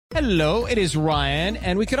Hello, it is Ryan,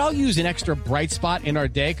 and we could all use an extra bright spot in our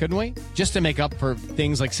day, couldn't we? Just to make up for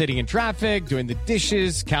things like sitting in traffic, doing the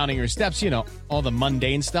dishes, counting your steps, all the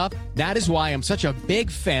mundane stuff. That is why I'm such a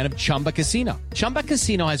big fan of Chumba Casino. Chumba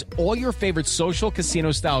Casino has all your favorite social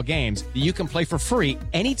casino-style games that you can play for free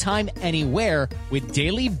anytime, anywhere with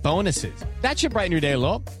daily bonuses. That should brighten your day a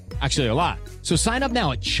little. Actually, a lot. So sign up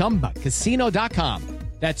now at ChumbaCasino.com.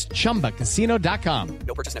 That's ChumbaCasino.com.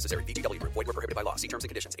 No purchase necessary. VGW Group. Void where prohibited by law. See terms and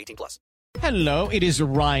conditions. 18+. Hello, it is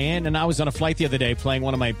Ryan, and I was on a flight the other day playing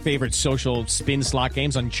one of my favorite social spin slot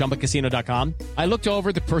games on ChumbaCasino.com. I looked over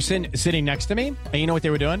at the person sitting next to me, and you know what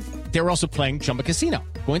they were doing? They were also playing Chumba Casino.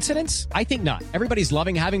 Coincidence? I think not. Everybody's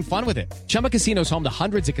loving having fun with it. Chumba Casino is home to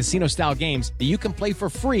hundreds of casino-style games that you can play for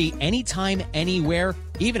free anytime, anywhere,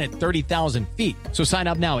 even at 30,000 feet. So sign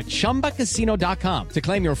up now at ChumbaCasino.com to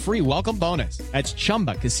claim your free welcome bonus. That's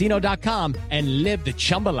ChumbaCasino.com and live the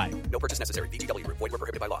Chumba life. No purchase necessary. VGW Group. Void where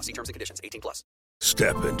prohibited by law. See terms and conditions. 18+.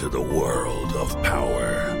 Step into the world of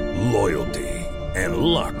power, loyalty, and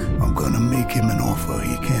luck. I'm gonna make him an offer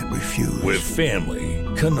he can't refuse. With family,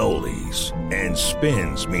 cannolis, and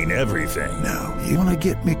spins mean everything. Now, you wanna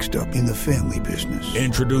get mixed up in the family business.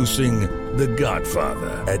 Introducing The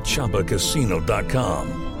Godfather at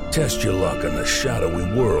ChumbaCasino.com. Test your luck in the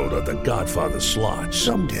shadowy world of The Godfather slot.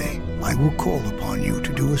 Someday, I will call upon you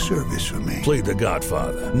to do a service for me. Play The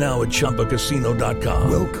Godfather now at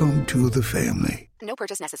ChumbaCasino.com. Welcome to the family. No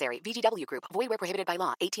purchase necessary. VGW Group. Void where prohibited by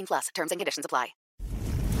law. 18+. Terms and conditions apply.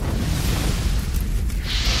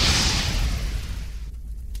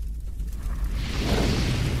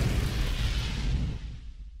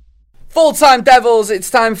 Full-time Devils,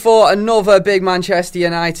 it's time for another big Manchester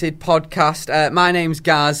United podcast. My name's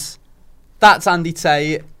Gaz, that's Andy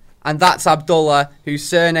Tate, and that's Abdullah, whose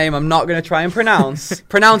surname I'm not going to try and pronounce.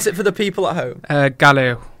 Pronounce it for the people at home.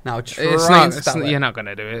 Gallo. Now try and spell it. You're not going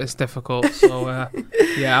to do it, it's difficult. So,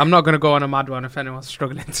 I'm not going to go on a mad one if anyone's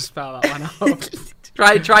struggling to spell that one out.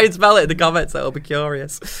 Try and spell it in the comments, I'll be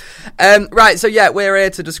curious. We're here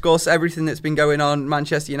to discuss everything that's been going on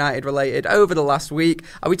Manchester United related over the last week.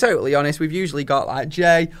 I'll be totally honest, we've usually got like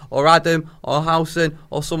Jay or Adam or Housen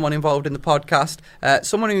or someone involved in the podcast,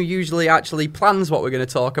 someone who usually actually plans what we're going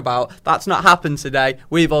to talk about. That's not happened today.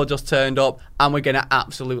 We've all just turned up and we're going to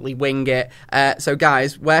absolutely wing it. So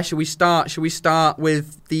guys, where should we start? Should we start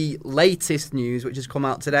with the latest news, which has come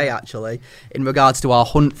out today actually, in regards to our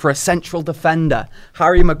hunt for a central defender?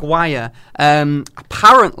 Harry Maguire.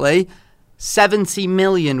 Apparently, 70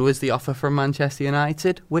 million was the offer from Manchester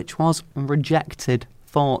United, which was rejected.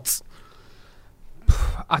 Thoughts?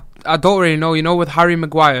 I don't really know. With Harry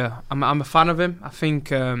Maguire, I'm a fan of him. I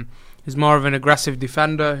think he's more of an aggressive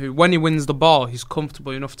defender who, when he wins the ball, he's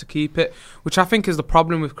comfortable enough to keep it, which I think is the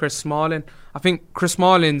problem with Chris Smalling. I think Chris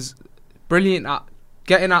Smalling's brilliant at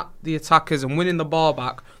getting at the attackers and winning the ball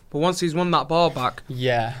back, but once he's won that ball back,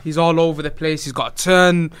 he's all over the place. He's got to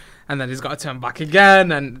turn, and then he's got to turn back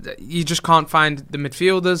again, and you just can't find the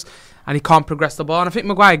midfielders, and he can't progress the ball. And I think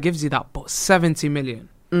Maguire gives you that, but 70 million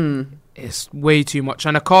is way too much.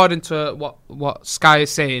 And according to what Sky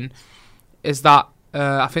is saying, is that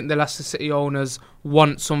I think the Leicester City owners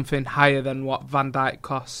want something higher than what Van Dijk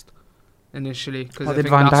cost initially, because I think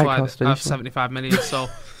that's why they have 75 million. So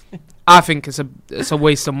I think it's a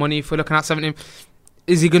waste of money if we're looking at 70.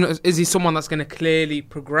 Is he someone that's gonna clearly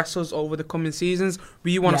progress us over the coming seasons?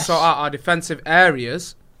 We want to sort out our defensive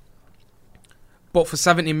areas, but for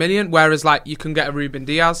 70 million, whereas like you can get a Ruben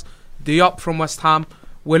Diaz, Diop from West Ham.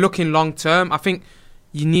 We're looking long term. I think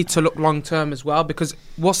you need to look long term as well, because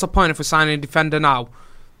what's the point if we're signing a defender now,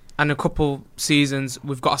 and a couple seasons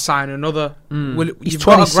we've got to sign another? You've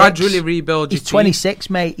got to gradually rebuild your team. He's 26,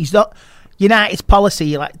 mate. He's not. United's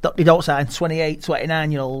policy, they don't sign 28,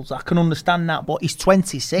 29-year-olds. I can understand that, but he's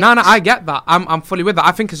 26. No, I get that. I'm fully with that.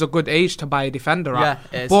 I think it's a good age to buy a defender at.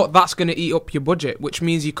 Yeah, it is. But that's going to eat up your budget, which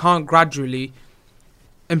means you can't gradually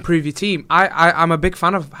improve your team. I'm a big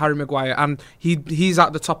fan of Harry Maguire, and he's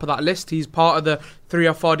at the top of that list. He's part of the 3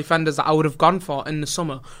 or 4 defenders that I would have gone for in the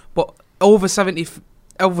summer. But over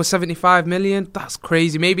 75 million, that's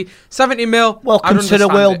crazy. Maybe 70 mil. Welcome to the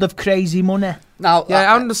world of crazy money. Now,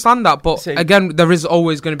 I understand that, but again, there is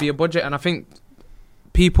always going to be a budget, and I think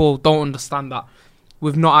people don't understand that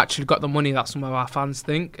we've not actually got the money that some of our fans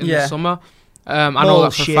think in the summer. I know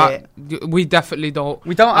that for a fact. We definitely don't.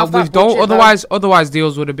 We don't have that budget, otherwise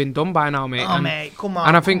deals would have been done by now, mate. Mate, come on.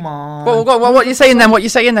 And I think. What are you saying then? Why are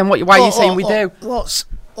you saying we do?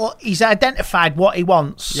 He's identified what he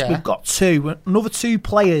wants. Yeah. We've got another two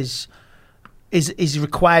players is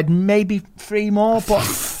required maybe 3 more, but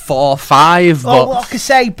 4, 5. well, like I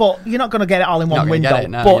say, but you're not going to get it all in one window.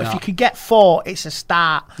 But if you could get 4, it's a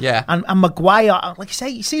start. Yeah. And Maguire, like I say,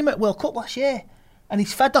 you see him at World Cup last year, and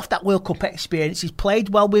he's fed off that World Cup experience. He's played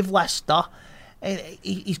well with Leicester.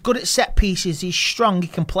 He's good at set pieces. He's strong. He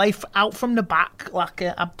can play out from the back, like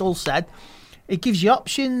Abdul said. It gives you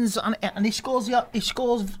options, and he scores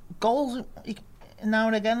goals now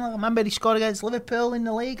and again. I remember he scored against Liverpool in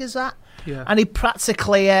the league, is that? Yeah. And he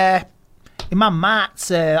practically, he man marked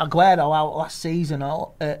Aguero out last season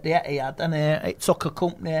at the Etihad, and it took a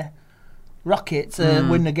company rocket to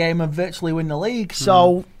win the game and virtually win the league.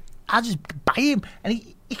 So I just buy him, and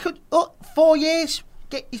he could 4 years.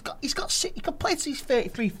 He could play till he's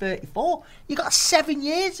 33, 34. You got 7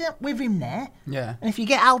 years with him there. Yeah. And if you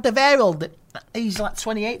get Alderweireld, he's like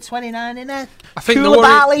 28, 29 in there. I think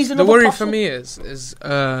the worry for me is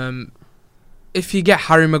if you get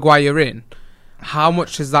Harry Maguire in, how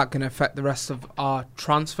much is that going to affect the rest of our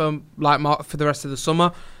transfer for the rest of the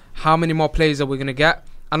summer? How many more players are we going to get?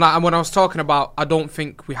 And when I was talking about, I don't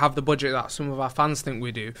think we have the budget that some of our fans think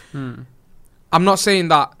we do. I'm not saying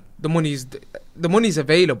that the money's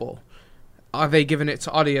available. Are they giving it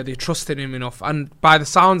to Ollie? Are they trusting him enough? And by the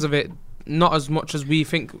sounds of it, not as much as we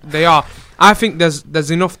think they are. I think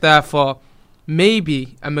there's enough there for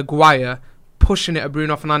maybe a Maguire pushing it at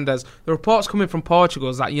Bruno Fernandes. The reports coming from Portugal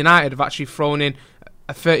is that United have actually thrown in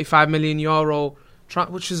a €35 million,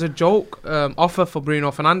 which is a joke, offer for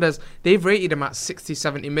Bruno Fernandes. They've rated him at 60,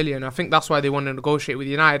 70 million. I think that's why they want to negotiate with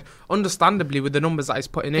United, understandably, with the numbers that he's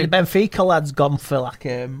putting in. The Benfica lad's gone for like,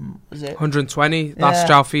 was it 120? That's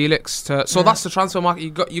João Felix. That's the transfer market.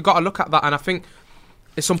 You got to look at that, and I think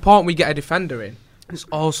it's important we get a defender in. It's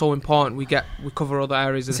also important we cover other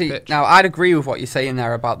areas of the pitch. Now, I'd agree with what you're saying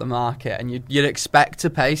there about the market, and you'd expect to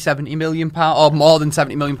pay £70 million or more than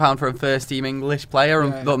 £70 million for a first-team English player,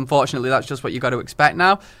 but unfortunately, that's just what you've got to expect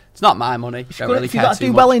now. It's not my money. If you've got to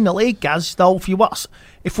do well in the league, Gaz, though,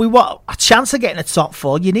 if we want a chance of getting a top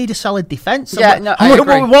 4, you need a solid defence. Yeah, I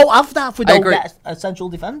agree. We won't have that if we don't get a central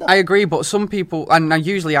defender. I agree, but some people, and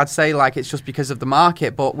usually I'd say like it's just because of the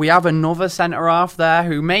market, but we have another centre-half there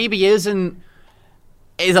who maybe is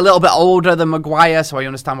a little bit older than Maguire, so I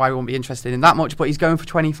understand why we won't be interested in that much, but he's going for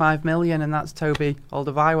 25 million, and that's Toby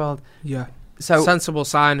Alderweireld. Yeah. So sensible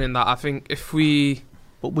signing that, I think, if we...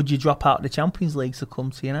 But would you drop out of the Champions League to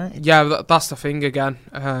come to United? Yeah, that's the thing again.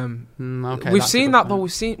 Okay, we've seen that, though.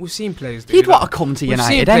 We've seen players do He'd that. want to come to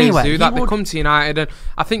United anyway. Do that. They come to United, and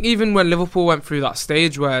I think even when Liverpool went through that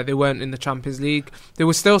stage where they weren't in the Champions League, they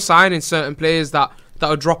were still signing certain players that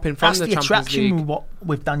are dropping from the Champions League. That's the attraction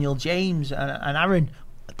with Daniel James and Aaron.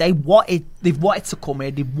 They've wanted to come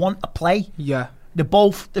here. They want to play. Yeah. They've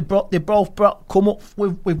got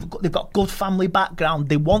good family background.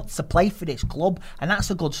 They want to play for this club, and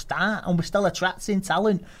that's a good start. And we're still attracting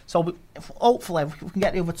talent. So hopefully, if we can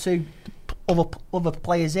get the other 2 other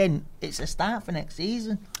players in, it's a start for next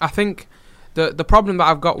season. I think the problem that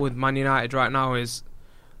I've got with Man United right now is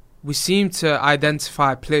we seem to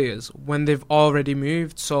identify players when they've already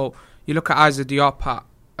moved. So you look at Isaac Diop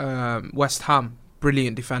at West Ham.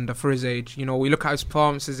 Brilliant defender for his age. You know, we look at his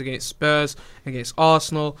performances against Spurs, against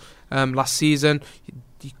Arsenal last season.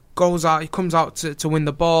 He goes out, he comes out to win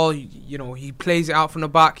the ball. He plays it out from the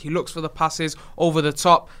back. He looks for the passes over the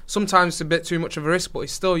top. Sometimes it's a bit too much of a risk, but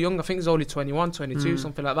he's still young. I think he's only 21, 22,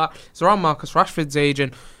 something like that. It's around Marcus Rashford's age,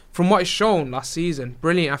 and from what he's shown last season,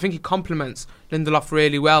 brilliant. I think he complements Lindelof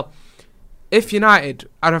really well. If United,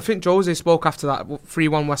 and I think Jose spoke after that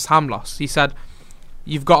 3-1 West Ham loss, he said,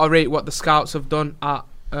 you've got to rate what the scouts have done at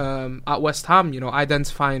West Ham,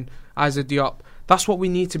 identifying Isaac Diop. That's what we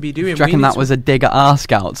need to be doing. Do you reckon that was a dig at our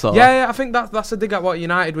scouts? Or? Yeah, I think that's a dig at what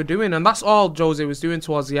United were doing, and that's all Jose was doing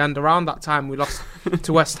towards the end. Around that time, we lost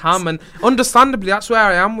to West Ham, and understandably, that's where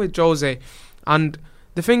I am with Jose. And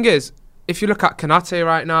the thing is, if you look at Konate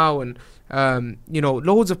right now, and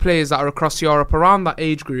loads of players that are across Europe around that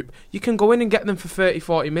age group, you can go in and get them for 30,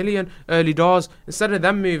 40 million early doors instead of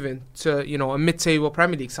them moving to, a mid-table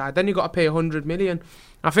Premier League side. Then you've got to pay 100 million.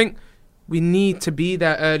 I think we need to be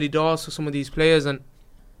there early doors for some of these players, and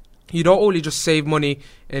you don't only just save money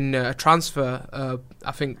in a transfer,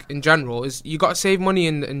 I think, in general, is you got to save money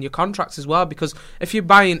in your contracts as well, because if you're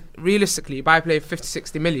buying, realistically, you buy a player 50,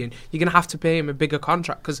 60 million, you're going to have to pay him a bigger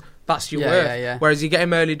contract because that's your worth. Yeah. Whereas you get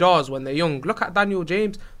him early doors when they're young. Look at Daniel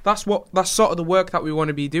James. That's sort of the work that we want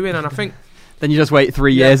to be doing, and I think Then you just wait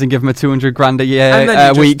 3 years and give him a 200 grand a year And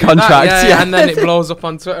then you week just do that, contract. yeah, and then it blows up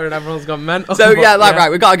on Twitter and everyone's gone mental. So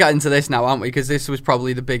right, we've got to get into this now, aren't we? Because this was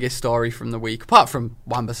probably the biggest story from the week, apart from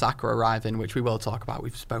Wan-Bissaka arriving, which we will talk about.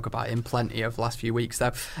 We've spoke about in plenty of the last few weeks,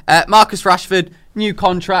 though. Marcus Rashford, new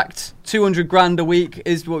contract, 200 grand a week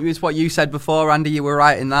is what you said before, Andy. You were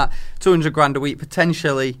right in that. 200 grand a week,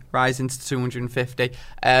 potentially rising to 250.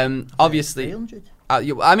 Obviously. 300.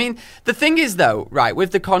 I mean, the thing is, though, right,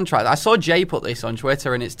 with the contract, I saw Jay put this on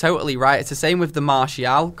Twitter, and it's totally right. It's the same with the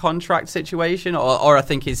Martial contract situation, or I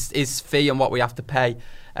think his fee and what we have to pay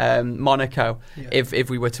Monaco if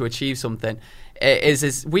we were to achieve something.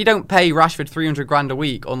 Is we don't pay Rashford 300 grand a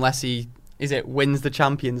week unless he wins the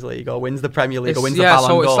Champions League or wins the Premier League or wins the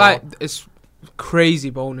Ballon d'Or. So it's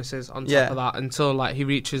crazy bonuses on top of that until like he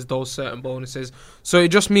reaches those certain bonuses. So it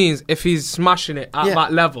just means if he's smashing it at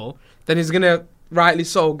that level, then he's gonna, rightly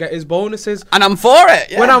so, get his bonuses. And I'm for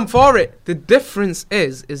it. When I'm for it, the difference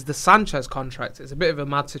is the Sanchez contract. It's a bit of a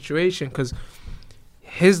mad situation because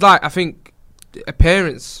his, like, I think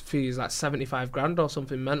appearance fee is like 75 grand or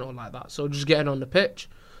something mental like that. So just getting on the pitch.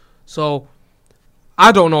 So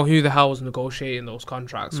I don't know who the hell was negotiating those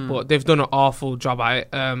contracts, but they've done an awful job at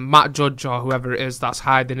it. Matt Judge or whoever it is that's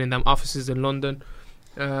hiding in them offices in London,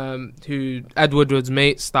 who Ed Woodward's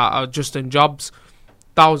mates that are just in jobs.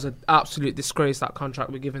 That was an absolute disgrace, that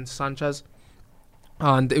contract we're giving to Sanchez.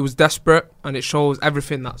 And it was desperate, and it shows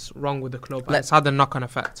everything that's wrong with the club. And it's had a knock-on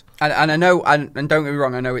effect. And I know, and don't get me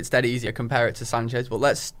wrong, I know it's dead easy to compare it to Sanchez, but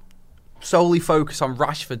let's solely focus on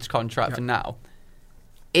Rashford's contract for now.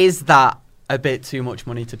 Is that a bit too much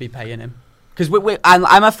money to be paying him? Because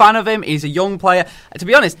I'm a fan of him. He's a young player. To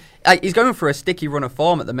be honest, he's going for a sticky run of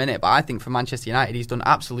form at the minute, but I think for Manchester United, he's done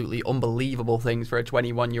absolutely unbelievable things for a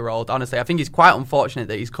 21-year-old. Honestly, I think he's quite unfortunate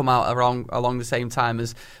that he's come out along the same time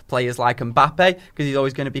as players like Mbappe, because he's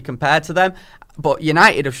always going to be compared to them. But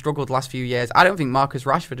United have struggled the last few years. I don't think Marcus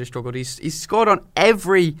Rashford has struggled. He's scored on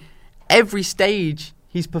every stage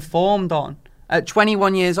he's performed on. At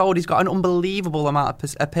 21 years old, he's got an unbelievable amount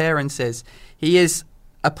of appearances. He is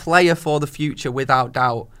a player for the future, without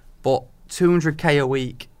doubt, but 200k a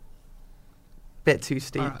week, bit too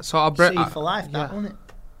steep. So I'll break for life, that, won't it?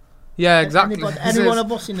 Yeah, exactly. Any one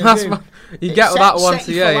of us in the room, you get that once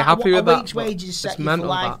a year. You're happy with that. A week's wages set you for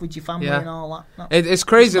life with your family and all that. It's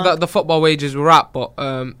crazy that the football wages we're at, but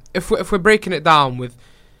if we're breaking it down with,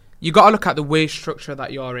 you got to look at the wage structure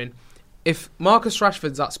that you're in. If Marcus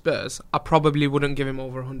Rashford's at Spurs, I probably wouldn't give him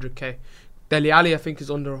over 100k. Dele Alli, I think,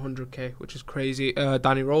 is under 100k, which is crazy.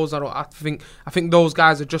 Danny Rose, I think those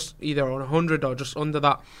guys are just either on 100 or just under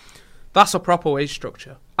that. That's a proper wage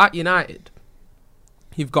structure. At United,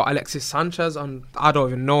 you've got Alexis Sanchez on, I don't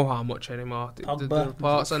even know how much anymore. Pogba,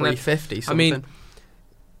 reports, 350 something. I mean,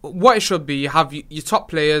 what it should be, you have your top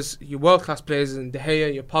players, your world-class players in De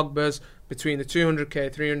Gea, your Pogbas, between the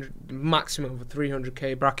 200k, 300, maximum of a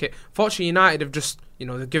 300k bracket. Fortunately, United have just,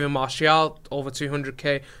 they've given Martial over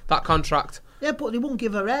 200k, that contract. Yeah, but they wouldn't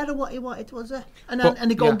give Herrera what he wanted, was it? And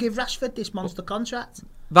they go and give Rashford this monster contract.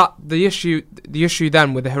 The issue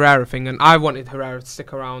then with the Herrera thing, and I wanted Herrera to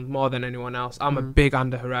stick around more than anyone else. I'm a big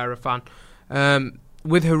Ander Herrera fan.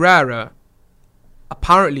 With Herrera,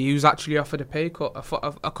 apparently he was actually offered a pay cut,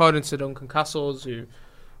 according to Duncan Castles, who,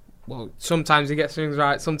 well, sometimes he gets things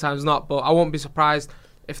right, sometimes not, but I won't be surprised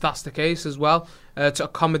if that's the case as well, to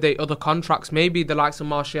accommodate other contracts, maybe the likes of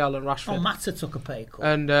Martial and Rashford. Oh, Mata took a pay cut.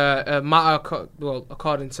 And Mata, well,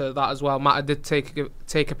 according to that as well, Mata did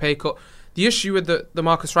take a pay cut. The issue with the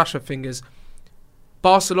Marcus Rashford thing is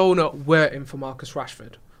Barcelona were in for Marcus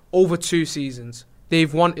Rashford over 2 seasons.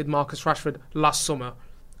 They've wanted Marcus Rashford last summer,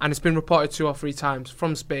 and it's been reported 2 or 3 times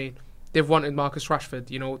from Spain. They've wanted Marcus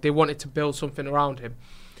Rashford. They wanted to build something around him.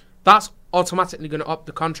 That's automatically going to up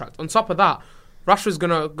the contract. On top of that, Rashford's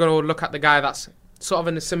going to look at the guy that's sort of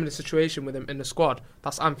in a similar situation with him in the squad.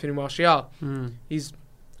 That's Anthony Martial. He's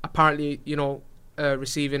apparently,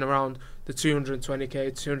 receiving around the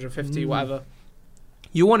 220k, 250, whatever.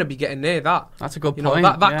 You want to be getting near that. That's a good point.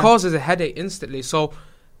 That causes a headache instantly. So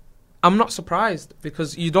I'm not surprised,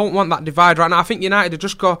 because you don't want that divide right now. I think United have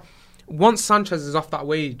just got, once Sanchez is off that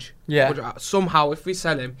wage, which somehow if we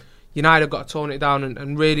sell him, United have got to tone it down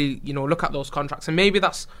and really, look at those contracts. And maybe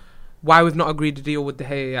that's why we've not agreed to deal with De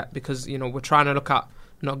Gea yet, because, we're trying to look at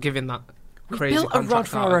not giving that crazy contract. We've built a rod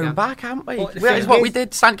for our own back, haven't we? That's what we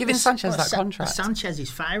did, giving Sanchez that contract. Sanchez is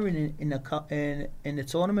firing in the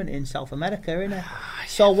tournament in South America, isn't he?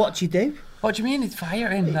 So what do you do? What do you mean he's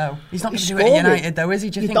firing, though? He's not going to do it at United, though, is he?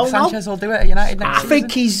 Do you think Sanchez will do it at United next season? I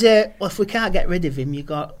think he's... if we can't get rid of him, you've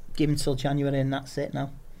got to give him till January, and that's it now.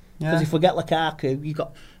 Because if we get Lukaku, you've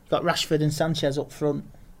got Rashford and Sanchez up front.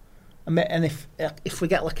 And if we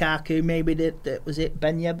get Lukaku, maybe was it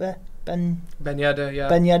Ben Yedder? Ben Yedder, yeah.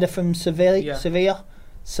 Ben Yedder from Sevilla. Yeah. Sevilla.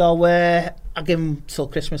 So I'll give him till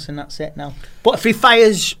Christmas and that's it now. But if he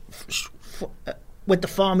fires with the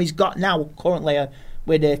form he's got now currently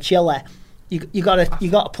with Chile, you got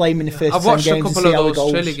to play him in the first 10 games. I've watched a couple of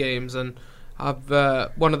those Chile Chile games, and I've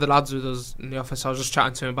one of the lads with us in the office, I was just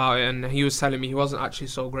chatting to him about it, and he was telling me he wasn't actually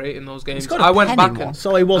so great in those games. I went back and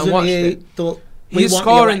so he wasn't. He's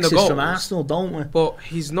scoring the goals from Arsenal, don't we? But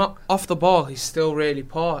he's not off the ball. He's still really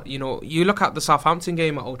poor. You know, you look at the Southampton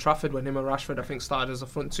game at Old Trafford when him and Rashford, I think, started as a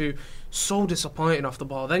front two. So disappointing off the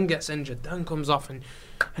ball. Then gets injured. Then comes off, and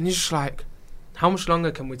you're just like, how much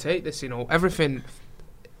longer can we take this? You know, everything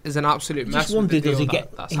is an absolute mess. Just wonder, does he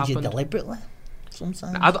get that's injured happened deliberately?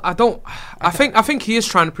 Sometimes I don't. I think he is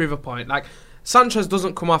trying to prove a point. Like, Sanchez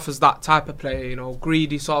doesn't come off as that type of player, you know,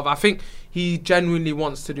 greedy sort of. I think he genuinely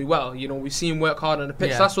wants to do well. You know, we see him work hard on the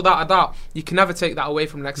pitch. Yeah. That's without a doubt. You can never take that away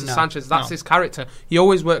from Alexis Sanchez. That's his character. He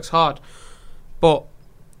always works hard. But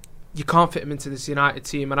you can't fit him into this United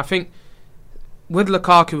team. And I think with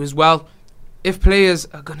Lukaku as well, if players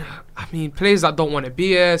are players that don't want to be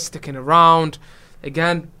here, sticking around,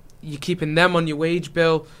 again, you're keeping them on your wage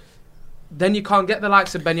bill. Then you can't get the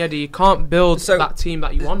likes of Ben Yedder. You can't build that team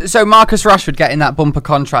that you want. So Marcus Rashford getting that bumper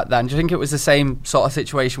contract then, do you think it was the same sort of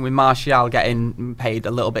situation with Martial getting paid a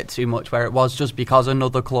little bit too much, where it was just because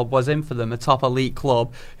another club was in for them, a top elite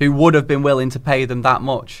club who would have been willing to pay them that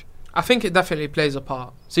much? I think it definitely plays a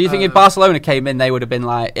part. So you think if Barcelona came in, they would have been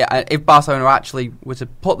like, if Barcelona actually were to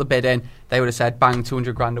put the bid in, they would have said, bang,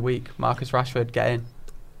 200 grand a week, Marcus Rashford, get in?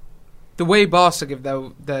 The way Barca give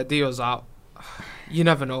their deals out, you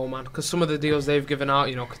never know, man, because some of the deals they've given out,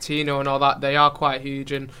 you know, Coutinho and all that, they are quite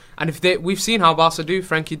huge. And if we've seen how Barca do,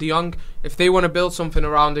 Frankie de Jong, if they want to build something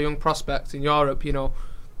around a young prospect in Europe, you know,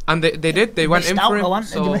 and they did, they went in for him.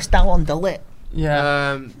 They missed out on Delit.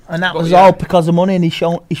 Yeah, and that was all because of money, and he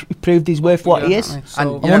proved his worth what he is.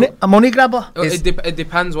 So, a money grabber. It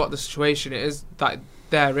depends what the situation it is that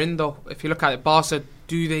they're in, though. If you look at it, Barca,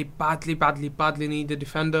 do they badly need a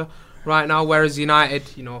defender right now? Whereas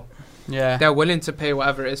United, you know, they're willing to pay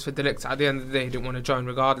whatever it is for De Ligt. At the end of the day, he didn't want to join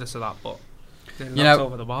regardless of that, but you know,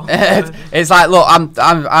 over the bar. It's like, look,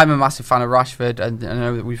 I'm a massive fan of Rashford, and I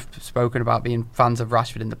know that we've spoken about being fans of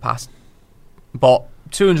Rashford in the past, but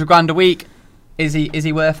 200 grand a week, is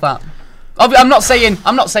he worth that? I'm not saying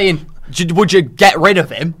would you get rid of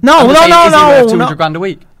him? No. Is he worth 200 grand a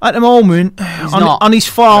week? At the moment, on his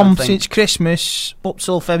form since Christmas up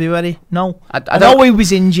till February, no. I know he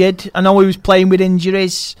was injured. I know he was playing with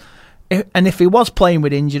injuries. And if he was playing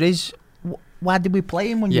with injuries, why did we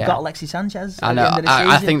play him when you got Alexis Sanchez? I know.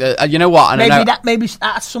 I think that you know what. Maybe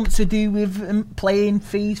that's something to do with playing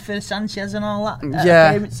fees for Sanchez and all that.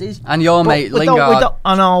 Appearances. And your mate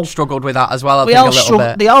Lingard struggled with that as well. I think a little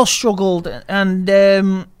bit. They all struggled, and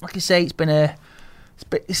like I say, it's been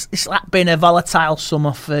a volatile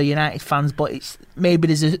summer for United fans. But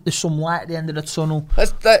maybe there's some light at the end of the tunnel.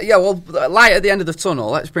 Light at the end of the tunnel.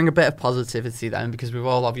 Let's bring a bit of positivity then, because we're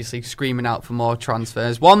all obviously screaming out for more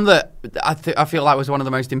transfers. One that I feel like was one of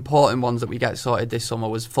the most important ones that we get sorted this summer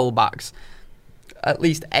was fullbacks. At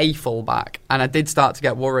least a fullback, and I did start to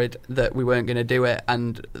get worried that we weren't going to do it.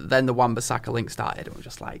 And then the Wan-Bissaka link started, and we're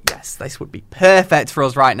just like, yes, this would be perfect for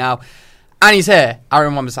us right now. And he's here.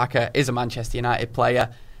 Aaron Wan-Bissaka is a Manchester United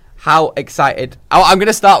player. How excited. I'm going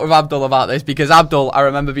to start with Abdul about this, because Abdul, I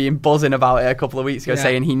remember being buzzing about it a couple of weeks ago,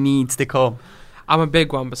 saying he needs to come. I'm a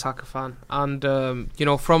big Wan-Bissaka fan. And, you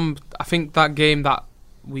know, from, I think, that game that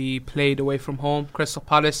we played away from home, Crystal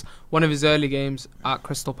Palace, one of his early games at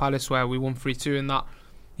Crystal Palace where we won 3-2 in that,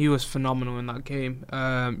 he was phenomenal in that game.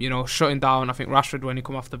 You know, shutting down, I think, Rashford when he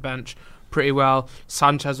come off the bench pretty well.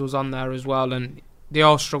 Sanchez was on there as well, and they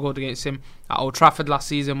all struggled against him. At Old Trafford last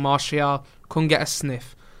season, Martial couldn't get a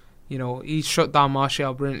sniff. You know, he shut down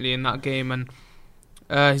Martial brilliantly in that game, and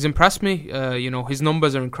he's impressed me. You know, his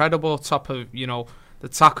numbers are incredible, top of, you know, the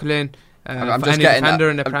tackling. I'm just getting defender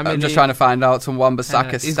in the Premier League. I'm just trying to find out some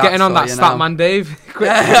Wan-Bissaka stats. He's getting on that Statman Dave.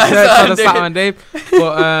 Quick search on the Statman Dave.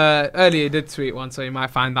 But earlier he did tweet one, so you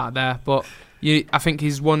might find that there. But I think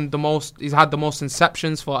he's won the most. He's had the most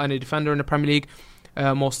interceptions for any defender in the Premier League.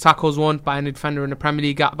 Most tackles won by any defender in the Premier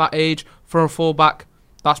League at that age for a fullback.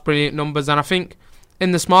 That's brilliant numbers, and I think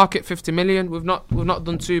in this market, 50 million, we've not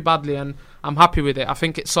done too badly, and I'm happy with it. I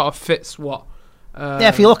think it sort of fits what.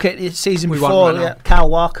 If you look at the season before, Kyle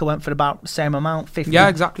Walker went for about the same amount, 50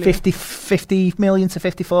 million to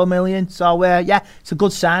 54 million. So it's a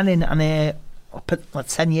good signing, and a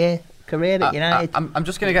 10-year career at United. I'm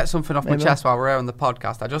just going to get something off my chest while we're here on the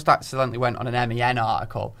podcast. I just accidentally went on an MEN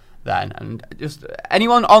article, then, and just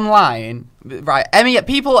anyone online, right?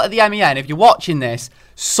 People at the MEN, if you're watching this,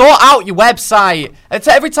 sort out your website.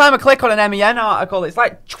 Every time I click on an MEN article, it's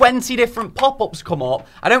like 20 different pop-ups come up.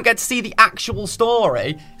 I don't get to see the actual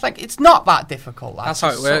story. It's like, it's not that difficult. That's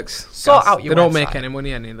how it works. Sort out your website. They don't make any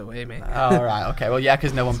money any other way, mate. Oh, right, okay. Well, yeah,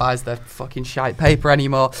 because no one buys their fucking shite paper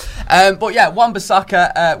anymore. But yeah,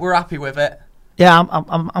 Wan-Bissaka, we're happy with it. Yeah,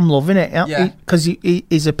 I'm loving it. Yeah, because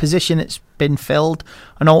he's a position that's been filled,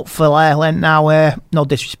 and hopefully now, no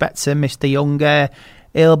disrespect to Mr. Young,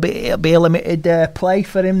 it'll be a limited play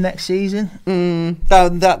for him next season.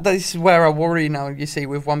 That is where I worry now. You see,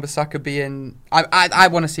 with Wan-Bissaka being, I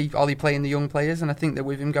want to see Ollie playing the young players, and I think that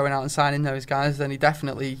with him going out and signing those guys, then he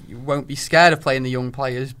definitely won't be scared of playing the young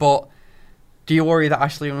players. But do you worry that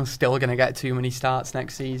Ashley Young's still going to get too many starts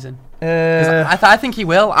next season? I think he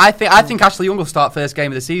will. I think Ashley Young will start first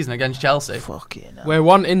game of the season against Chelsea. Fucking hell. We're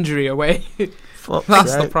one injury away.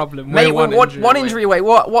 That's the problem. Mate, one injury away.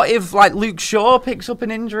 What if like Luke Shaw picks up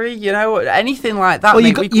an injury? You know, anything like that. Well,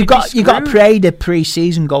 you got to pray the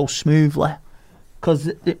pre-season goes smoothly,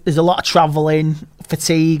 because there's a lot of travelling,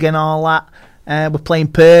 fatigue, and all that. We're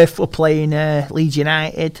playing Perth. We're playing Leeds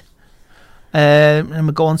United. And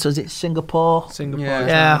we're going to, is it Singapore?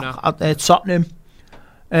 Yeah, Tottenham.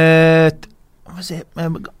 What was it?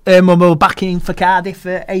 We're back in for Cardiff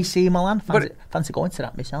for AC Milan. Fancy going to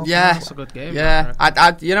that myself. Yeah, it's a good game. Yeah,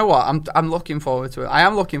 you know what? I'm looking forward to it. I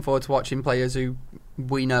am looking forward to watching players who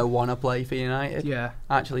we know want to play for United. Yeah,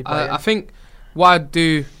 actually play. I think what I'd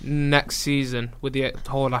do next season with the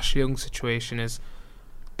whole Ashley Young situation is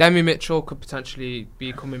Demi Mitchell could potentially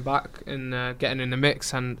be coming back and getting in the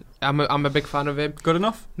mix, and I'm a big fan of him. Good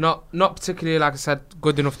enough? Not particularly, like I said,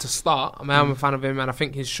 good enough to start. I am a fan of him, and I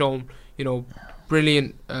think he's shown,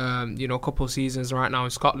 brilliant, couple of seasons right now in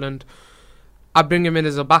Scotland. I'd bring him in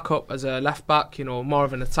as a backup, as a left back, more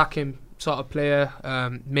of an attacking sort of player.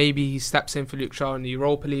 Maybe he steps in for Luke Shaw in the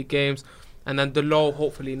Europa League games, and then Delot,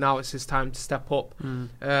 hopefully now it's his time to step up.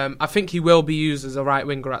 I think he will be used as a right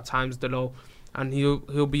winger at times, Delot. And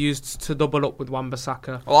he'll be used to double up with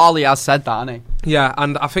Wan-Bissaka. Well, Ollie has said that, hasn't he? Yeah,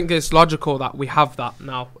 and I think it's logical that we have that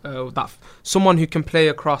now. That someone who can play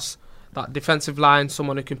across that defensive line,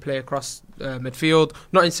 someone who can play across midfield,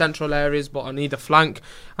 not in central areas, but on either flank.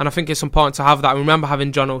 And I think it's important to have that. I remember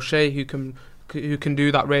having John O'Shea who can do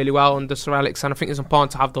that really well under Sir Alex, and I think it's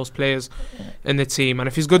important to have those players in the team. And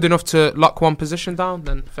if he's good enough to lock one position down,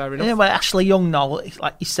 then fair enough. Yeah, well, Ashley Young now,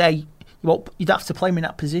 like you say, well, you'd have to play him in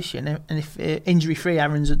that position, and if injury-free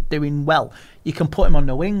Aaron's doing well, you can put him on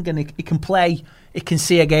the wing, and he can play. He can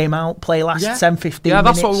see a game out, play last 10, 15 minutes. Yeah,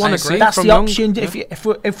 that's what we want to see. That's from the Young. option.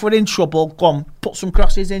 Yeah. If we're in trouble, go on, put some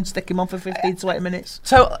crosses in, stick him on for 15 to 20 minutes.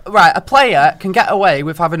 So, right, a player can get away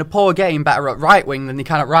with having a poor game better at right wing than he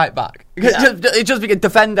can at right back. Yeah. It's just because a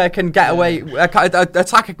defender can get away, a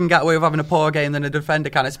attacker can get away with having a poor game than a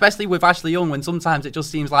defender can, especially with Ashley Young, when sometimes it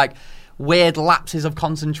just seems like weird lapses of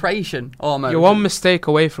concentration almost. You're one mistake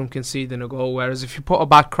away from conceding a goal, whereas if you put a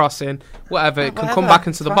bad cross in, it can come back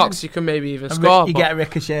into the box, you can maybe even score. You get a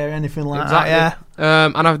ricochet or anything like that,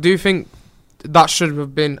 yeah. And I do think that should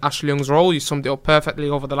have been Ashley Young's role. You summed it up perfectly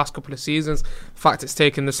over the last couple of seasons. The fact it's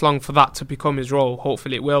taken this long for that to become his role,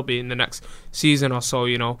 hopefully it will be in the next season or so,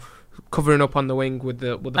 covering up on the wing with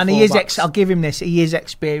the and he is I'll give him this, he is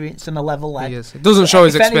experienced on a level leg. He is. It doesn't show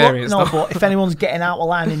his experience. But if anyone's getting out of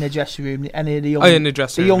line in the dressing room, any of the young,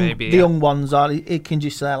 the young ones, or he can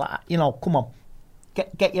just say come on,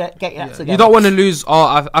 get your act together. You don't want to lose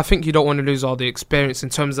all. I think you don't want to lose all the experience in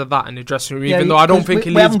terms of that in the dressing room. Even though I don't think he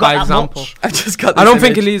leads by example. I don't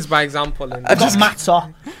think he leads by example. We've got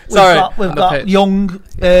Mata. We've got Young,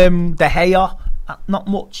 De Gea. Not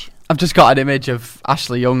much. I've just got an image of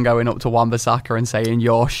Ashley Young going up to Wan-Bissaka and saying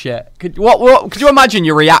 "you're shit." Could you imagine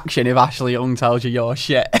your reaction if Ashley Young tells you you're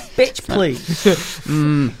shit? Bitch, please.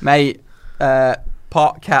 Mate,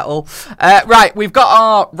 pot kettle. Right, we've got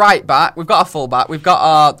our right back, we've got our full back, we've got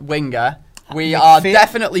our winger. We are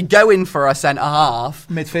definitely going for a centre half.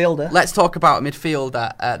 Midfielder. Let's talk about a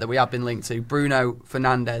midfielder that we have been linked to. Bruno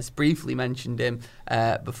Fernandes. Briefly mentioned him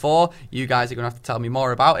before. You guys are going to have to tell me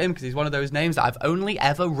more about him because he's one of those names that I've only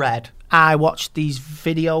ever read. I watched these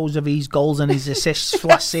videos of his goals and his assists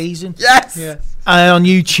last season. Yes. On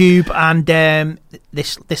YouTube, and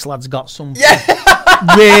this lad's got some.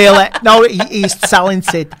 Yeah. Really. No, he's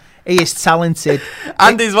talented. He is talented.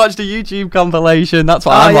 Andy's watched a YouTube compilation. That's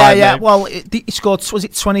what I'm like. Yeah. Well, he scored, was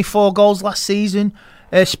it 24 goals last season?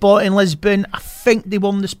 Sporting Lisbon. I think they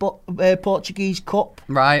won the Portuguese Cup.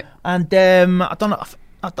 Right. And I don't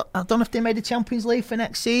know if they made the Champions League for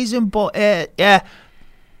next season, but yeah,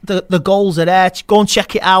 the goals are there. Go and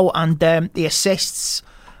check it out, and the assists.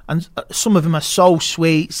 and some of them are so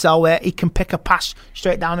sweet. So he can pick a pass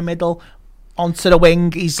straight down the middle onto the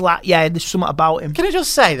wing. He's like, there's something about him. Can I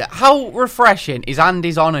just say that how refreshing is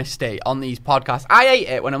Andy's honesty on these podcasts? I hate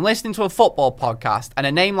it when I'm listening to a football podcast and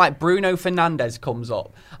a name like Bruno Fernandes comes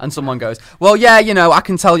up and someone goes, well, yeah, you know, I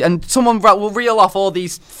can tell you, and someone will reel off all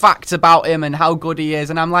these facts about him and how good he is,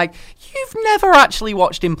 and I'm like, you've never actually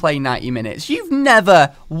watched him play 90 minutes. You've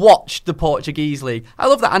never watched the Portuguese league. I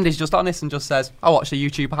love that Andy's just honest and just says, I watched a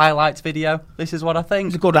YouTube highlights video. This is what I think.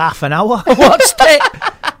 It's a good half an hour. I watched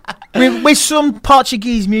it. With some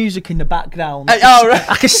Portuguese music in the background. Right.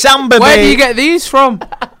 Like a samba. Where do you get these from?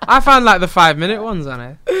 I find like the 5-minute ones on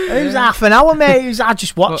it. It was half an hour, mate. I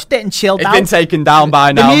just watched it and chilled out. It's been taken down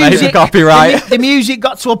by now, mate, for copyright. The music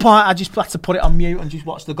got to a point I just had to put it on mute and just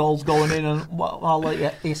watch the goals going in and all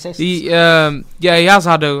the assists. He has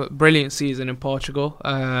had a brilliant season in Portugal.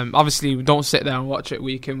 Obviously, we don't sit there and watch it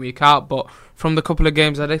week in, week out, but from the couple of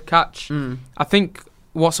games I did catch, I think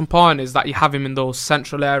what's important is that you have him in those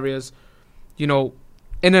central areas, you know,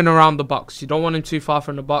 in and around the box. You don't want him too far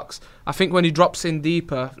from the box. I think when he drops in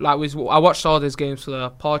deeper, I watched all his games for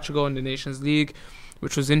Portugal in the Nations League,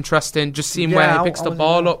 which was interesting, just seeing where he picks the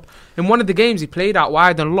ball up. In one of the games, he played out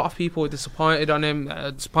wide, and a lot of people were disappointed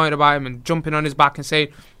about him and jumping on his back and saying,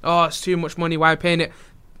 oh, it's too much money, why are you paying it?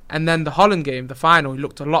 And then the Holland game, the final, he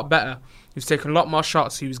looked a lot better. He was taking a lot more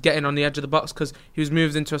shots. He was getting on the edge of the box because he was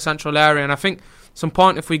moved into a central area. And I think some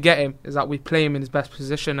point, if we get him, is that we play him in his best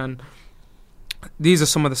position. And these are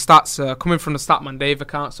some of the stats coming from the Statman Dave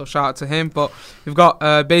account, so shout out to him. But we've got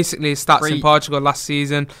basically his stats in Portugal last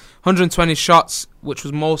season. 120 shots, which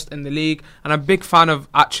was most in the league. And I'm a big fan of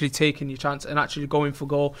actually taking your chance and actually going for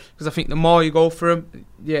goal. Because I think the more you go for him,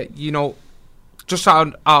 just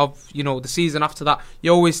out of the season after that,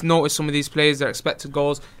 you always notice some of these players, their expected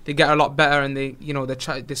goals, they get a lot better and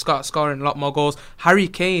they start scoring a lot more goals. Harry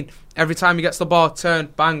Kane, every time he gets the ball, turn,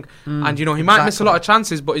 bang, and he might miss a lot of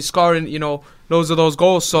chances, but he's scoring loads of those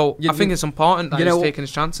goals. So I think it's important that he's taking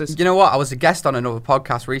his chances. You know what? I was a guest on another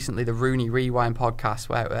podcast recently, the Rooney Rewind podcast,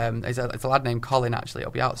 where it's a lad named Colin. Actually,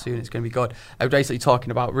 it'll be out soon. It's going to be good. I was basically talking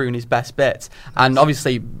about Rooney's best bits, and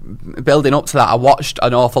obviously building up to that, I watched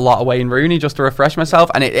an awful lot of Wayne Rooney just to refresh myself,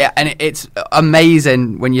 and it's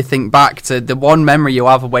amazing when you think back to the one memory you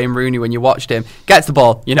have of Wayne Rooney when you watched him. Gets the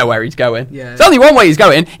ball, you know where he's going. Yeah. There's only one way he's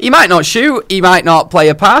going. He might not shoot, he might not play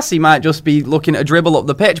a pass, he might just be looking at a dribble up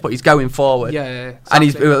the pitch, but he's going forward. Yeah, exactly. And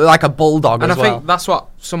he's like a bulldog as well. And I think that's what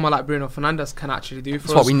someone like Bruno Fernandes can actually do for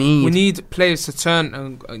us. That's what we need. We need players to turn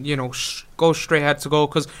and go straight head to goal,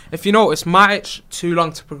 because if you notice, Matic too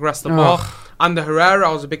long to progress the ball. And the Herrera,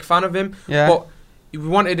 I was a big fan of him, but we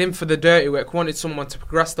wanted him for the dirty work. We wanted someone to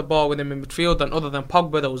progress the ball with him in midfield, and other than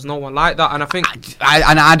Pogba, there was no one like that. And I think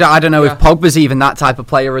I don't know if Pogba's even that type of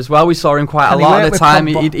player as well. We saw him quite a lot of the time.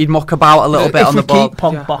 He'd muck about a little bit on the ball. If we keep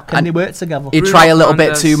Pogba, and they work together. He'd try a little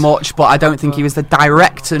bit too much, but I don't think he was the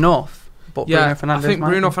direct enough. But Bruno Fernandes, I think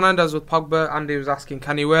Bruno Fernandes with Pogba, Andy was asking,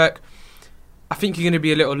 can he work? I think you're going to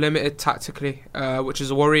be a little limited tactically, which is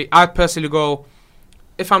a worry. I personally go,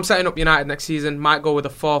 if I'm setting up United next season, might go with a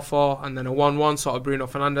 4-4 and then a 1-1, sort of Bruno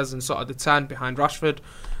Fernandes and sort of the 10 behind Rashford.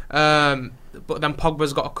 But then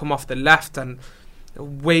Pogba's got to come off the left and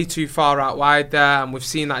way too far out wide there, and we've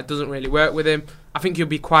seen that it doesn't really work with him. I think he'll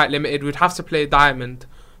be quite limited. We'd have to play Diamond,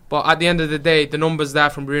 but at the end of the day, the numbers there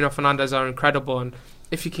from Bruno Fernandes are incredible, and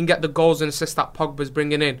if you can get the goals and assists that Pogba's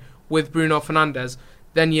bringing in with Bruno Fernandes,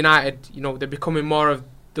 then United, they're becoming more of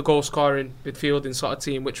the goal-scoring midfielding sort of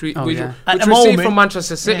team, which we see from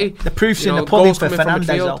Manchester City. The proof's in the pudding for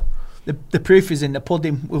Fernandes. The proof is in the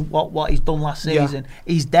pudding with what he's done last season.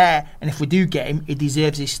 He's there, and if we do get him, he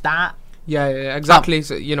deserves his start. Yeah, exactly.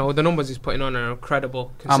 So, the numbers he's putting on are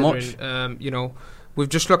incredible. How much? We've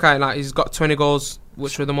just looked at it, he's got 20 goals,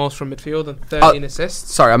 which were the most from midfield, and 13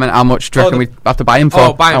 assists. Sorry, I meant how much do you reckon we have to buy him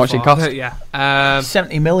for? How much it costs?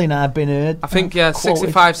 70 million I've been heard. I think,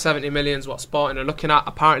 65-70 million is what Sporting are looking at.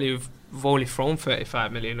 Apparently, we've only thrown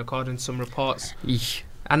 35 million, according to some reports. Eesh.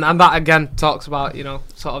 And that, again, talks about,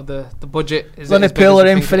 sort of the budget. Liverpool are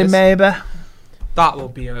in for him, maybe. That will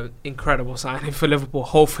be an incredible signing for Liverpool.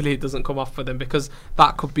 Hopefully it doesn't come off for them, because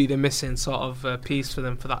that could be the missing sort of piece for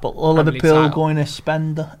them for that. But are Liverpool going to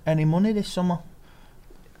spend any money this summer?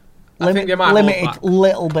 I think they might limited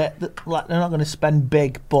little bit. Like, they're not going to spend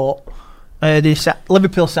big, but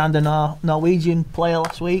Liverpool signed a Norwegian player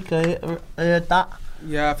last week. I heard that.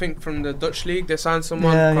 Yeah, I think from the Dutch league they signed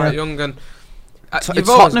someone quite young, and it's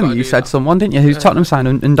Tottenham, you said someone, didn't you? Who's Tottenham signed?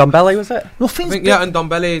 And Ndombele, was it? And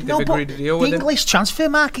Ndombele, they've agreed a deal with him. The English transfer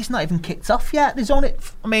market's not even kicked off yet. There's only,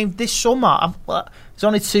 this summer, there's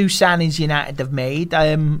only 2 signings United have made. Like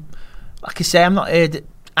I say, I'm not heard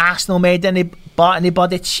Arsenal bought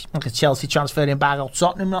anybody. Like a Chelsea transferring back, or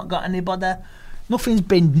Tottenham not got anybody. Nothing's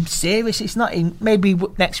been serious. It's not. Maybe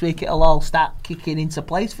next week it'll all start kicking into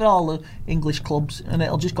place for all the English clubs, and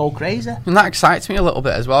it'll just go crazy. And that excites me a little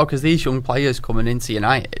bit as well, because these young players coming into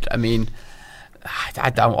United, I mean, I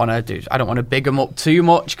don't want to big them up too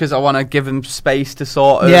much, because I want to give them space to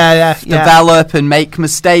sort of develop and make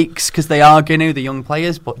mistakes, because they are going to, the young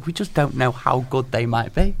players, but we just don't know how good they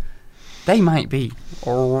might be. They might be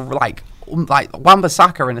like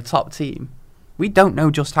Wan-Bissaka in a top team. We don't know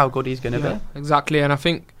just how good he's going to be. Exactly, and I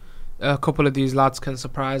think a couple of these lads can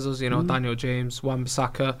surprise us. You know, Daniel James,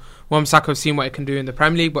 Wan-Bissaka. Wan-Bissaka, have seen what he can do in the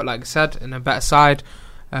Premier League, but like I said, in a better side,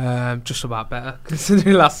 just about better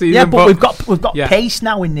considering last season. Yeah, but we've got pace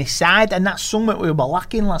now in this side, and that's something we were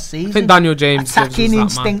lacking last season. I think Daniel James attacking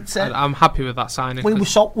instinct. I'm happy with that signing.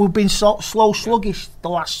 We've been so slow, sluggish the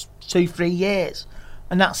last 2-3 years,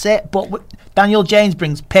 and that's it. But Daniel James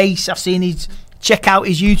brings pace. I've seen check out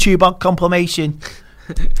his YouTube on compilation.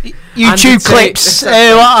 YouTube clips.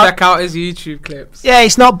 Check out his YouTube clips. Yeah,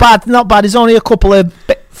 it's not bad. It's only a couple of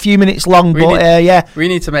few minutes long, we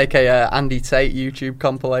need to make a Andy Tate YouTube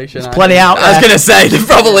compilation. There's plenty out there. I was going to say there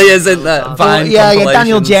probably isn't there.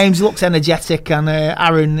 Daniel James looks energetic, and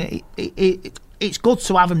Aaron, it's good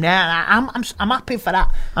to have him there. I'm happy for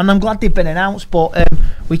that, and I'm glad they've been announced. But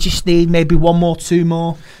we just need maybe 1 more, 2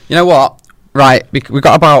 more. You know what? Right, we've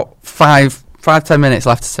got about 5-10 minutes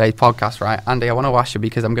left to today's podcast, right? Andy, I want to ask you,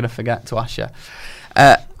 because I'm going to forget to ask you.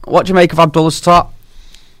 What do you make of Abdullah's top?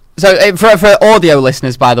 So, for audio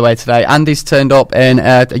listeners, by the way, today, Andy's turned up in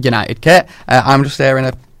a United kit. I'm just there in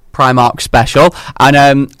a Primark special.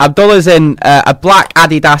 And Abdullah's in a black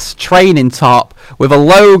Adidas training top with a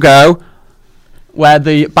logo where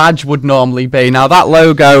the badge would normally be. Now, that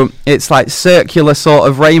logo, it's like circular sort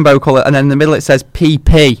of rainbow colour, and then in the middle it says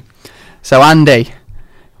PP. So, Andy,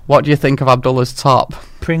 what do you think of Abdullah's top?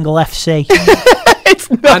 Pringle FC.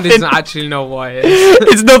 Andy doesn't actually know what it is.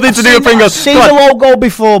 It's nothing to do with Pringles. I've seen the logo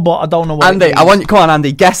before, but I don't know what Andy, it is. I want you, come on,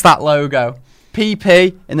 Andy, guess that logo.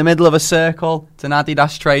 PP in the middle of a circle. It's an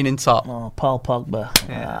Adidas training top. Oh, Paul Pogba.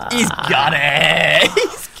 Yeah. He's got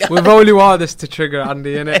it. We've only wanted this to trigger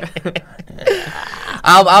Andy, innit?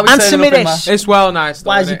 I'll be Answer me this. It's well nice.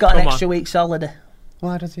 Why has he got an extra week's holiday?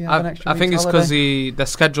 Why does he have an extra I think it's because they're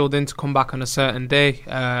scheduled in to come back on a certain day,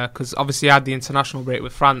 because obviously he had the international break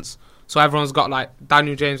with France, so everyone's got, like,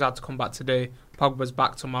 Daniel James had to come back today, Pogba's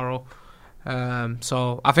back tomorrow,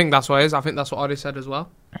 so I think that's what it is. I think that's what Odi said as well.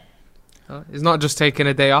 He's not just taking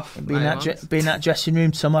a day off. Be in that dressing room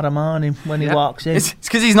tomorrow morning when he walks in. It's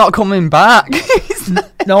because he's not coming back.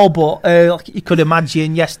 No, but like you could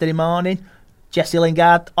imagine yesterday morning, Jesse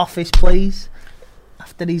Lingard, office please.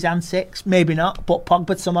 After these antics, maybe not, but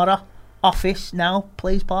Pogba tomorrow, office now,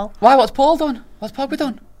 please, Paul. Why? What's Paul done? What's Pogba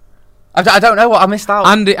done? I don't know what I missed out.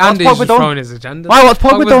 Andy's just throwing his agenda. Why? What's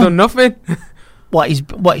Pogba done? Nothing. What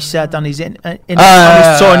he said on his on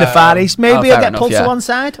his tour in the Far East. Maybe he'll get pulled to one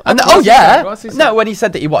side. No, when he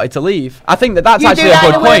said that he wanted to leave, I think that's actually a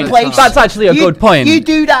good point. That's actually a good point. You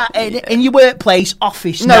do that in your workplace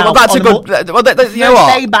office. No, well, that's a good. You know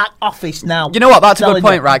what? Stay back office now. You know what? That's a good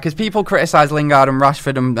point, right? Because people criticise Lingard and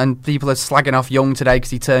Rashford, and people are slagging off Young today because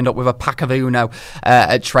he turned up with a pack of Uno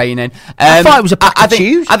at training. I thought it was a pack of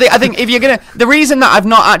chews. I think if you're gonna, the reason that I've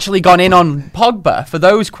not actually gone in on Pogba for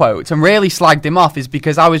those quotes and really slagged him off is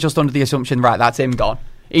because I was just under the assumption, right, that's him gone.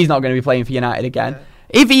 He's not going to be playing for United again.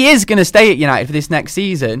 If he is going to stay at United for this next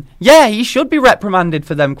season, yeah, he should be reprimanded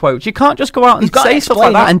for them quotes. You can't just go out and say stuff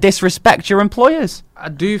like that and disrespect your employers. I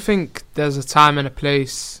do think there's a time and a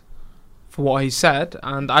place for what he said,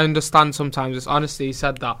 and I understand sometimes it's honestly he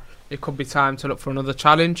said that it could be time to look for another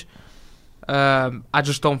challenge. I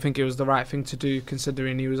just don't think it was the right thing to do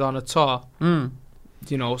considering he was on a tour.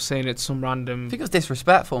 You know, saying it's some random... I think it was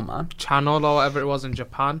disrespectful, man. ...channel or whatever it was in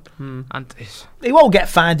Japan. And he won't get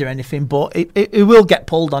fined or anything, but he will get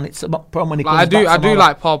pulled on it when he comes back. I do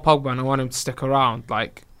like Paul Pogba, and I want him to stick around.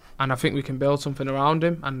 Like, and I think we can build something around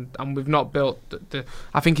him. And we've not built the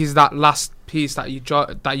I think he's that last piece that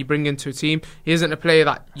you bring into a team. He isn't a player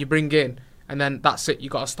that you bring in and then that's it. You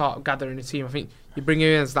got to start gathering a team. I think you bring him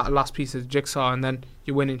in as that last piece of the jigsaw, and then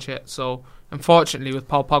you're winning shit. So unfortunately, with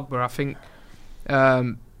Paul Pogba, I think.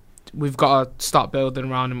 We've got to start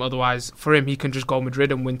building around him. Otherwise, for him, he can just go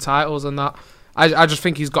Madrid and win titles and that. I just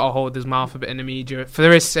think he's got to hold his mouth a bit in the media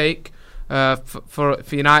for his sake, for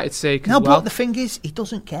United's sake. No, as well. But the thing is, he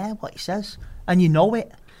doesn't care what he says, and you know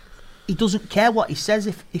it. He doesn't care what he says.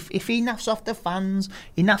 If he naffs off the fans,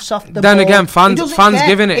 he naffs off the. Then ball. Again, fans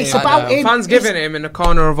giving it. It's about him. Fans giving it him in the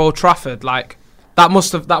corner of Old Trafford. Like he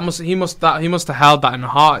must have held that in the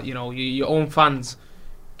heart. You know, your own fans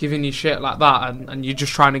giving you shit like that, and you're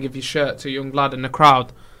just trying to give your shirt to a young lad in the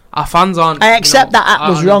crowd. Our fans aren't. I accept that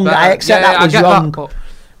was wrong. I accept that was wrong. But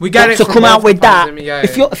we get it to from come out with that. Yeah,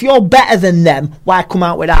 if you're better than them, why come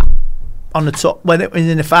out with that on the top when it was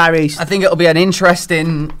in the Far East? I think it'll be an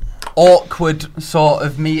interesting, awkward sort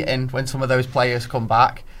of meeting when some of those players come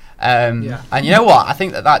back. And you know what? I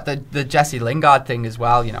think that the Jesse Lingard thing as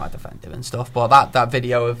well. You know, I defend him and stuff, but that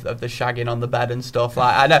video of the shagging on the bed and stuff,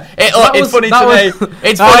 like, I know it's funny to me.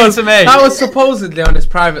 It's funny to me. That was supposedly on his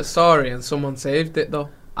private story, and someone saved it though.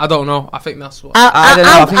 I don't know. I think that's what. I don't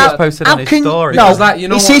know. I think it's posted on his story. Because you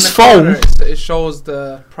know, it's his phone. It shows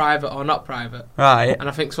the private or not private. Right. And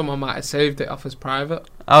I think someone might have saved it off his private.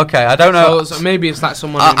 Okay, I don't know. So maybe it's like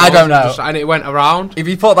someone. I don't know. And it went around. If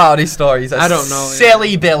he put that on his stories, I don't know.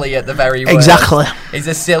 Silly Billy at the very worst. Exactly. He's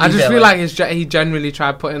a silly. I just Billy. feel like he generally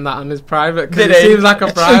tried putting that on his private. Did it he? seems like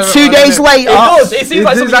a private. 2 days later, it seems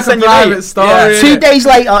like a private story. Yeah. 2 days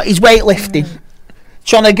later, he's weightlifting.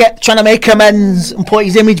 Trying to make amends and put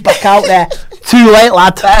his image back out there. Too late,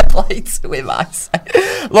 lad. Fair play to him, I say.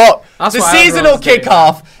 Look, That's the what season will everyone's kick doing.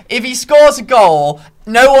 off. If he scores a goal,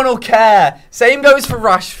 no one will care. Same goes for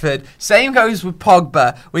Rashford. Same goes with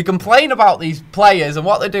Pogba. We complain about these players and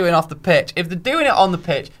what they're doing off the pitch. If they're doing it on the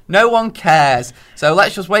pitch, no one cares. So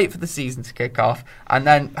let's just wait for the season to kick off, and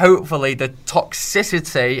then hopefully the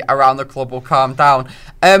toxicity around the club will calm down.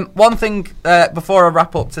 One thing before I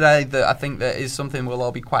wrap up today that I think that is something we'll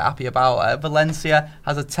all be quite happy about. Valencia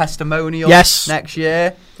has a testimonial next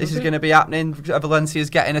year. This is going to be happening. Valencia's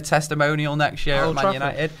getting a testimonial next year at Man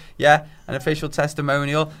United. Yeah, an official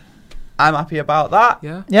testimonial. I'm happy about that.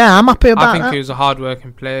 Yeah, I'm happy about that. I think he was a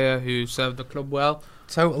hard-working player who served the club well.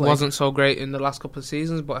 Totally. Wasn't so great in the last couple of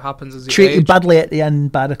seasons, but it happens as he treated aged. badly at the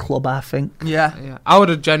end by the club, I think. Yeah. I would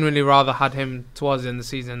have genuinely rather had him towards the end of the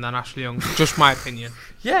season than Ashley Young. Just my opinion.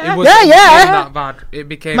 Yeah. It became that bad. It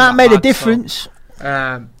became Might that made bad, a difference.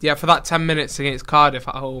 So, for that 10 minutes against Cardiff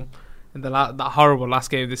at home, in that horrible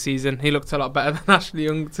last game of the season, he looked a lot better than Ashley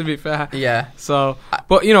Young, to be fair. Yeah. So,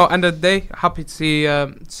 but end of the day, happy to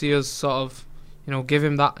see us sort of, give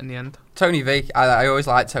him that in the end. Tony V. I always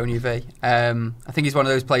liked Tony V. I think he's one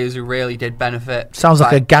of those players who really did benefit. Sounds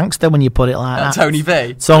like a gangster when you put it like that. Tony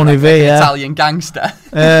V. Tony V, yeah. Italian gangster.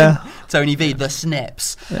 Yeah. Tony V, the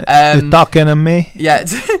Snips. You're talking to me. Yeah,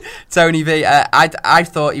 Tony V. I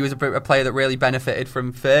thought he was a player that really benefited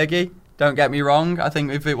from Fergie. Don't get me wrong. I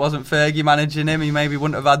think if it wasn't Fergie managing him, he maybe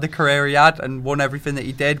wouldn't have had the career he had and won everything that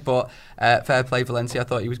he did. But fair play, Valencia. I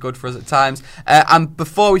thought he was good for us at times. And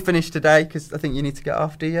before we finish today, because I think you need to get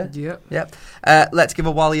off, do you? Yeah. Yep. Let's give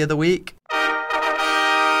a Wally of the week.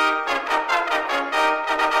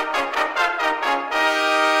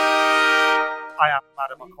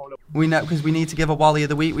 We know, because we need to give a Wally of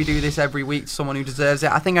the week. We do this every week to someone who deserves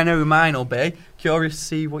it. I think I know who mine will be. Curious to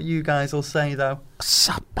see what you guys will say, though.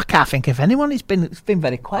 I can't think of anyone. It's been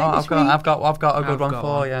very quiet this week. I've got a good one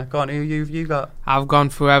for you. Go on, who you got? I've gone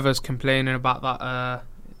for whoever's complaining about that.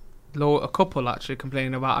 A couple actually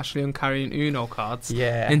complaining about Ashley Young carrying Uno cards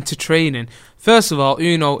into training. First of all,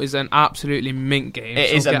 Uno is an absolutely mint game.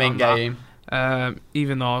 It is a mint game.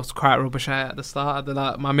 Even though it's quite rubbish at the start,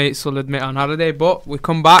 my mates will admit on holiday, but we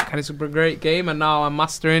come back and it's a great game, and now I'm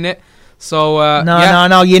mastering it. So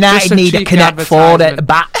no, United need a Connect Four at the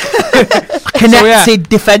back, connected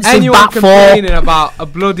defensive anyone back four. Complaining about a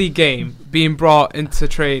bloody game being brought into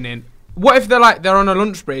training. What if they're on a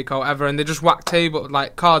lunch break or whatever and they just whack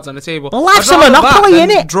cards on the table? Well, have some Monopoly,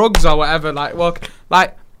 innit? Drugs or whatever.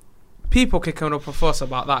 People kicking up a fuss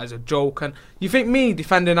about that is a joke. And you think me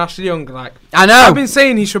defending Ashley Young, I know. I've been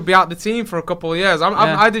saying he should be out the team for a couple of years.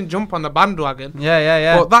 I didn't jump on the bandwagon.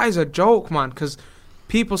 Yeah. But that is a joke, man, because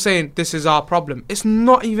people saying this is our problem. It's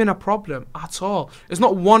not even a problem at all. It's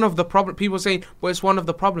not one of the problems. People saying, well, it's one of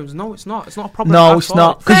the problems. No, it's not. It's not a problem No, at it's all.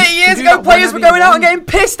 not. 30 years ago, players were going out and getting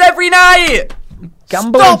pissed every night.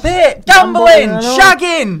 Gambling. Stop it! Gambling,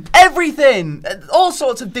 shagging, everything, all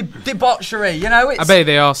sorts of debauchery. I bet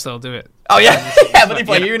they all still do it. Oh yeah, but they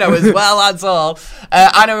play Uno as well. That's all.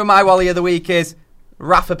 I know who my Wally of the week is.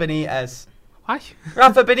 Rafa Benitez. Why?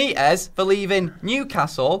 Rafa Benitez for leaving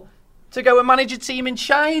Newcastle to go and manage a team in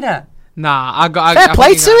China. Nah, fair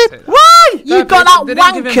play to him. Why? You got that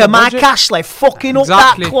wanker, Mike Ashley, fucking up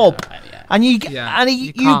that club, and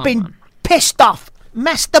you've been pissed off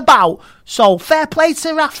messed about. So fair play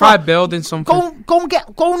to Rafa. Try building something. Go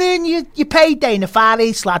and earn your payday in the Far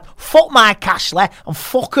East, lad. Fuck Mike Ashley and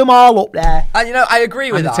fuck them all up there. And you know, I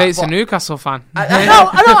agree with And that. it takes a Newcastle fan. I know,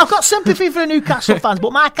 I've got sympathy for the Newcastle fans,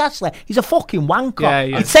 but Mike Ashley, he's a fucking wanker. Yeah,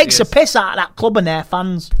 he he is, takes he a is. piss out of that club and their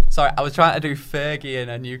fans. Sorry, I was trying to do Fergie in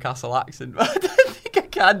a Newcastle accent, but I don't think I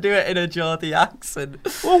can do it in a Geordie accent.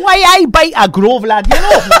 Well, why I bite a Grove, lad, you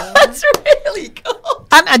know? That's really good.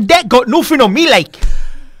 And that got nothing on me, like.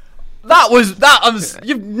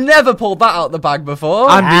 You've never pulled that out the bag before.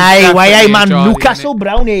 Aye, why I definitely man, Geordie, Newcastle innit?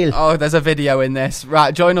 Brown Ale. Oh, there's a video in this.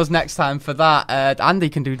 Right, join us next time for that. Andy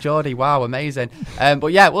can do Geordie. Wow, amazing. But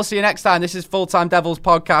yeah, we'll see you next time. This is Full Time Devils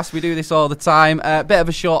podcast. We do this all the time. Bit of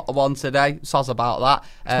a shorter one today. Soz about that.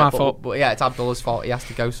 It's my fault. But yeah, it's Abdullah's fault. He has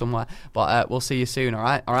to go somewhere. But we'll see you soon, all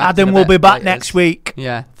right? Adam In a will bit. be back Laters. next week.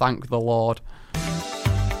 Yeah, thank the Lord.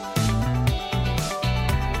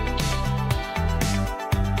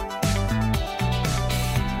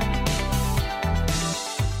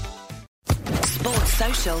 Sports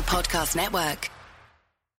Social Podcast Network.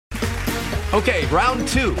 Okay, round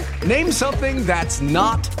two. Name something that's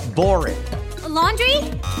not boring. A laundry?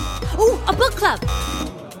 Ooh, a book club.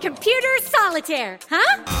 Computer solitaire,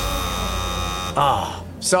 huh? Ah,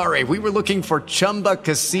 sorry, we were looking for Chumba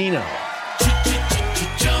Casino.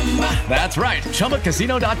 That's right,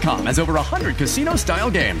 ChumbaCasino.com has over 100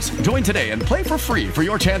 casino-style games. Join today and play for free for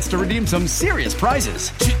your chance to redeem some serious prizes.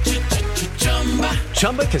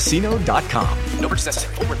 ChumbaCasino.com. No purchase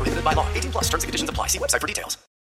necessary. Void where prohibited by law. 18 plus terms and conditions apply. See website for details.